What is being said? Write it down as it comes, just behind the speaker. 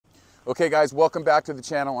Okay guys, welcome back to the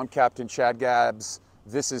channel. I'm Captain Chad Gabbs.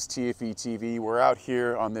 This is TFE TV. We're out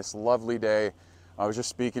here on this lovely day. I was just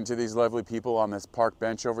speaking to these lovely people on this park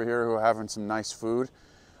bench over here who are having some nice food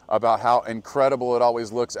about how incredible it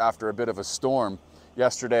always looks after a bit of a storm.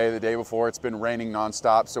 Yesterday, the day before, it's been raining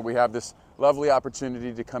nonstop, so we have this lovely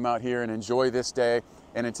opportunity to come out here and enjoy this day.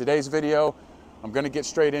 And in today's video, I'm gonna get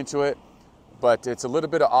straight into it, but it's a little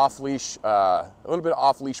bit of off-leash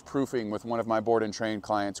proofing with one of my board and train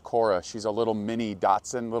clients, Cora. She's a little mini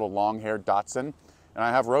Dachshund, little long-haired Dachshund. And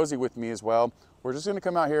I have Rosie with me as well. We're just gonna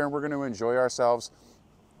come out here and we're gonna enjoy ourselves.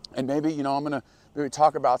 And maybe, I'm gonna maybe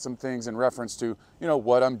talk about some things in reference to,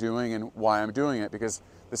 what I'm doing and why I'm doing it, because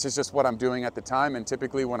this is just what I'm doing at the time. And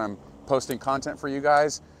typically when I'm posting content for you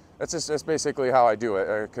guys, that's basically how I do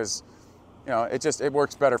it, because it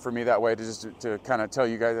works better for me that way to kind of tell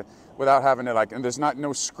you guys without having to and there's no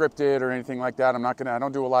scripted or anything like that. I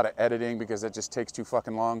don't do a lot of editing because it just takes too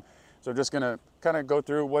fucking long. So I'm just gonna kind of go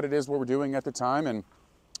through what it is we're doing at the time, and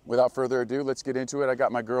without further ado, let's get into it. I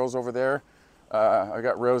got my girls over there. I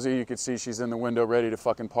got Rosie, you can see she's in the window ready to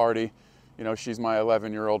fucking party. She's my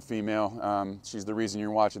 11-year-old female. She's the reason you're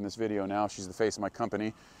watching this video now. She's the face of my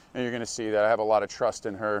company. And you're gonna see that I have a lot of trust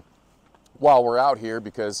in her while we're out here,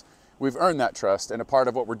 because we've earned that trust. And a part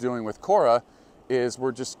of what we're doing with Cora is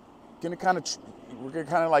we're gonna kind of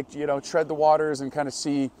tread the waters and kind of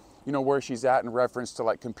see, where she's at in reference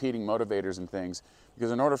to competing motivators and things. Because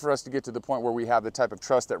in order for us to get to the point where we have the type of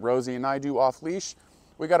trust that Rosie and I do off leash,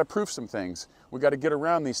 we got to proof some things. We got to get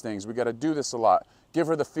around these things. We got to do this a lot. Give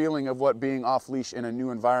her the feeling of what being off leash in a new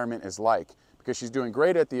environment is like, because she's doing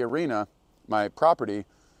great at the arena, my property,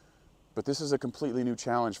 but this is a completely new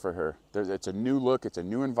challenge for her. It's a new look, it's a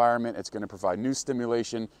new environment, it's going to provide new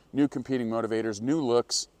stimulation, new competing motivators, new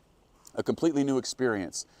looks, a completely new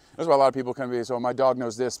experience. That's why a lot of people come to me and say, oh, my dog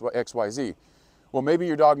knows this, X, Y, Z. Well, maybe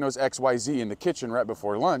your dog knows X, Y, Z in the kitchen right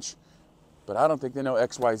before lunch, but I don't think they know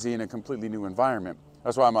X, Y, Z in a completely new environment.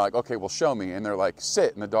 That's why I'm like, okay, well, show me. And they're like,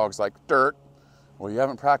 sit. And the dog's like, dirt. Well, you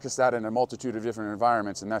haven't practiced that in a multitude of different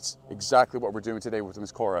environments, and that's exactly what we're doing today with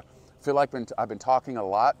Miss Cora. I feel like I've been talking a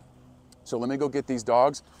lot, so let me go get these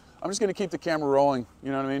dogs. I'm just gonna keep the camera rolling,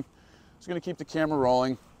 you know what I mean? Just gonna keep the camera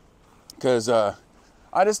rolling, because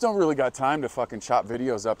I just don't really got time to fucking chop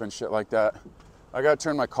videos up and shit like that. I gotta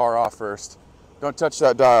turn my car off first. Don't touch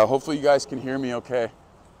that dial. Hopefully you guys can hear me okay.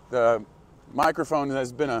 The microphone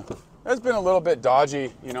has been a little bit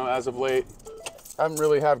dodgy, as of late. I haven't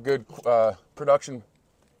really had good production.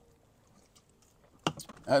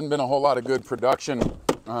 Hasn't been a whole lot of good production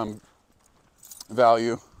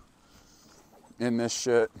value in this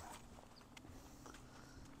shit.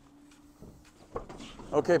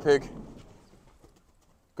 Okay, pig.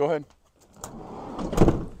 Go ahead.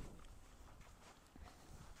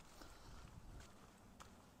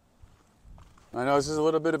 I know this is a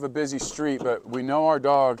little bit of a busy street, but we know our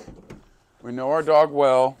dog. We know our dog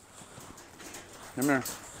well. Come here.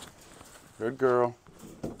 Good girl.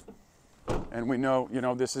 And we know,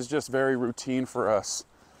 this is just very routine for us.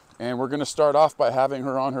 And we're going to start off by having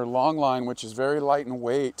her on her long line, which is very light in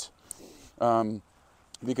weight.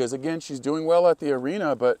 Because again, she's doing well at the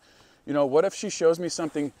arena, but what if she shows me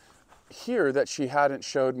something here that she hadn't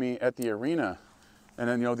showed me at the arena? And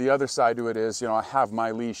then, the other side to it is, I have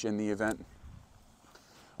my leash in the event.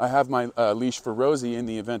 I have my leash for Rosie in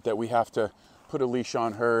the event that we have to put a leash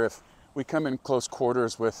on her if we come in close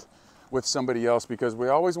quarters with somebody else, because we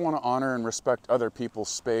always want to honor and respect other people's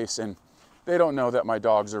space, and they don't know that my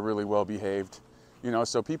dogs are really well behaved.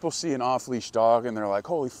 So people see an off-leash dog and they're like,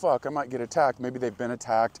 holy fuck, I might get attacked. Maybe they've been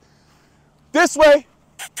attacked. This way!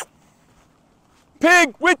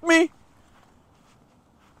 Pig, with me!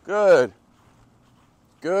 Good.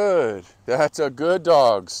 Good. That's a good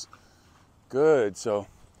dogs. Good. So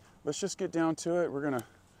let's just get down to it. We're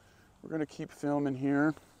gonna keep filming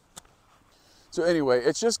here. So anyway,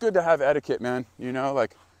 it's just good to have etiquette, man.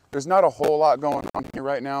 There's not a whole lot going on here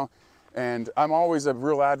right now, and I'm always a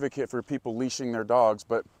real advocate for people leashing their dogs,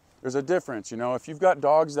 but there's a difference. If you've got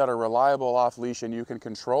dogs that are reliable off leash and you can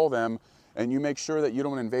control them, and you make sure that you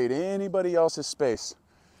don't invade anybody else's space.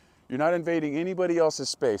 You're not invading anybody else's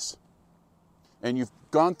space. And you've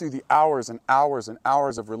gone through the hours and hours and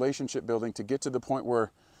hours of relationship building to get to the point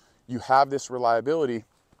where you have this reliability.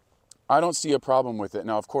 I don't see a problem with it.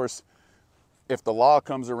 Now, of course, if the law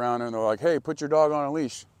comes around and they're like, hey, put your dog on a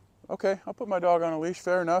leash. Okay, I'll put my dog on a leash,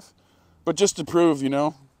 fair enough. But just to prove,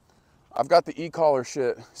 I've got the e-collar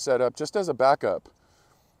shit set up just as a backup.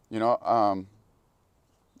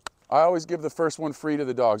 I always give the first one free to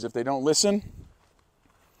the dogs. If they don't listen,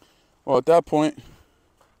 well, at that point,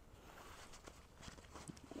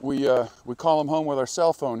 we call them home with our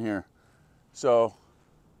cell phone here. So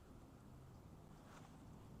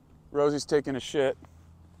Rosie's taking a shit.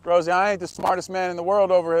 Rosie, I ain't the smartest man in the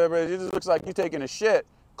world over here, but it just looks like you taking a shit.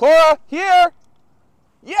 Cora, here.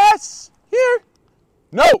 Yes, here.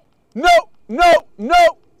 No, no, no,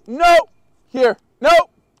 no, no. Here, no,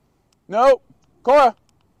 no. Cora,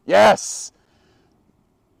 yes.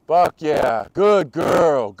 Fuck yeah, good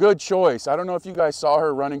girl, good choice. I don't know if you guys saw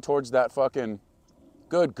her running towards that fucking,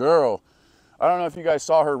 good girl. I don't know if you guys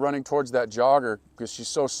saw her running towards that jogger because she's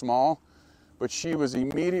so small, but she was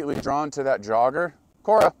immediately drawn to that jogger.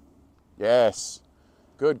 Cora, yes,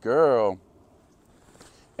 good girl.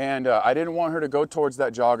 And I didn't want her to go towards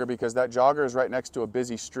that jogger because that jogger is right next to a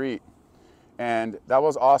busy street. And that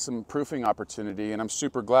was awesome proofing opportunity. And I'm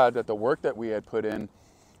super glad that the work that we had put in,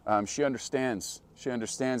 she understands. She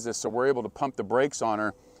understands this. So we're able to pump the brakes on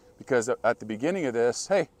her because at the beginning of this,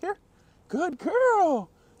 hey, here, good girl.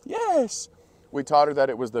 Yes. We taught her that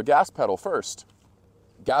it was the gas pedal first.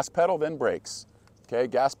 Gas pedal, then brakes. Okay,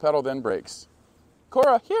 gas pedal, then brakes.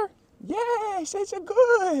 Cora, here. Yes, it's a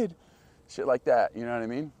good. Shit like that, you know what I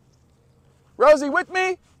mean? Rosie, with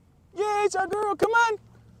me? Yeah, it's our girl, come on.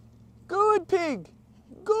 Good, pig.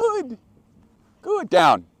 Good. Good.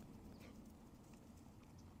 Down.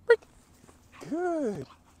 Good.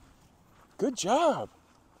 Good job.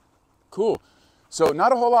 Cool. So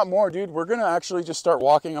not a whole lot more, dude. We're going to actually just start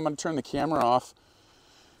walking. I'm going to turn the camera off.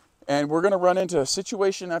 And we're going to run into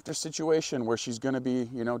situation after situation where she's going to be,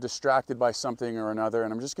 you know, distracted by something or another.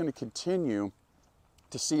 And I'm just going to continue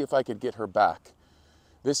to see if I could get her back.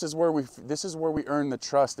 This is where we earn the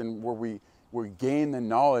trust and where we gain the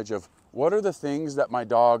knowledge of what are the things that my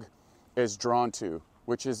dog is drawn to,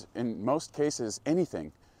 which is in most cases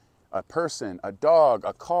anything. A person, a dog,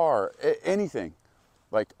 a car, anything.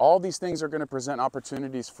 Like all these things are going to present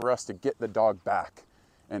opportunities for us to get the dog back.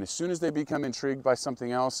 And as soon as they become intrigued by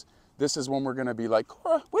something else, this is when we're going to be like,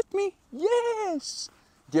 Cora, with me? Yes!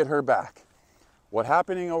 Get her back. What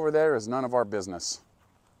happening over there is none of our business.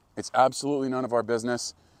 It's absolutely none of our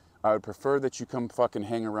business. I would prefer that you come fucking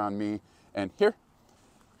hang around me and here,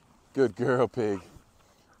 good girl, pig.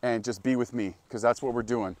 And just be with me, because that's what we're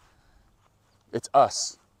doing. It's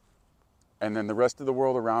us. And then the rest of the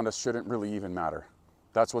world around us shouldn't really even matter.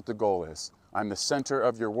 That's what the goal is. I'm the center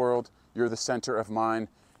of your world. You're the center of mine.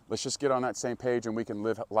 Let's just get on that same page and we can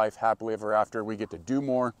live life happily ever after. We get to do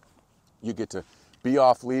more. You get to be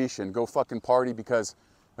off leash and go fucking party because,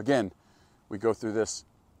 again, we go through this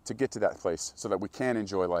to get to that place so that we can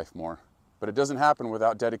enjoy life more. But it doesn't happen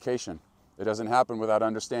without dedication. It doesn't happen without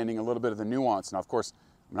understanding a little bit of the nuance. Now, of course,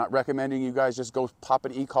 I'm not recommending you guys just go pop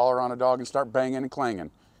an e-collar on a dog and start banging and clanging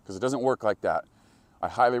because it doesn't work like that. I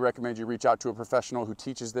highly recommend you reach out to a professional who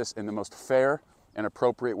teaches this in the most fair and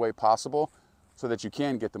appropriate way possible so that you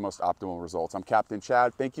can get the most optimal results. I'm Captain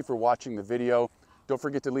Chad. Thank you for watching the video. Don't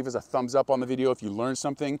forget to leave us a thumbs up on the video if you learned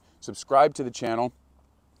something. Subscribe to the channel,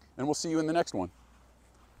 and we'll see you in the next one.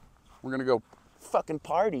 We're gonna go fucking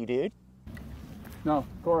party, dude. No,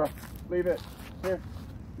 Cora, leave it. Here.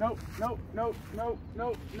 No, no, no, no,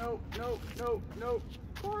 no, no, no, no, no.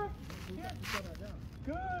 Cora, here.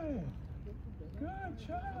 Good. Good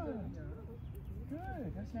job.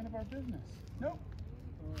 Good. That's none of our business. Nope.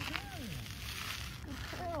 Good.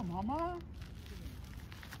 Good girl, mama.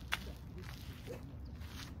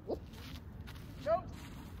 Nope.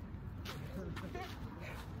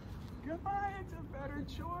 Goodbye. It's a better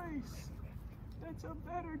choice. That's a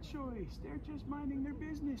better choice. They're just minding their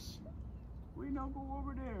business. We now go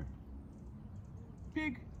over there.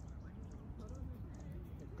 Pig.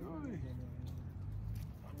 Good.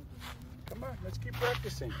 Come on, let's keep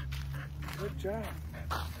practicing. Good job.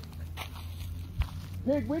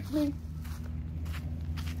 Pig, with me.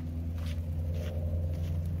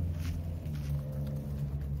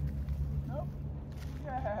 Nope.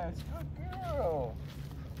 Yes, good girl.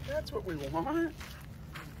 That's what we want.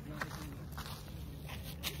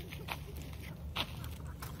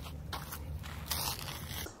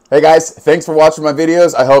 Hey guys, thanks for watching my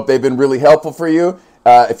videos. I hope they've been really helpful for you.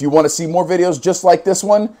 If you want to see more videos just like this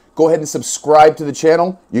one, go ahead and subscribe to the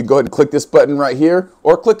channel. You can go ahead and click this button right here,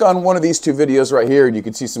 or click on one of these two videos right here and you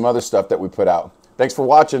can see some other stuff that we put out. Thanks for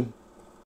watching.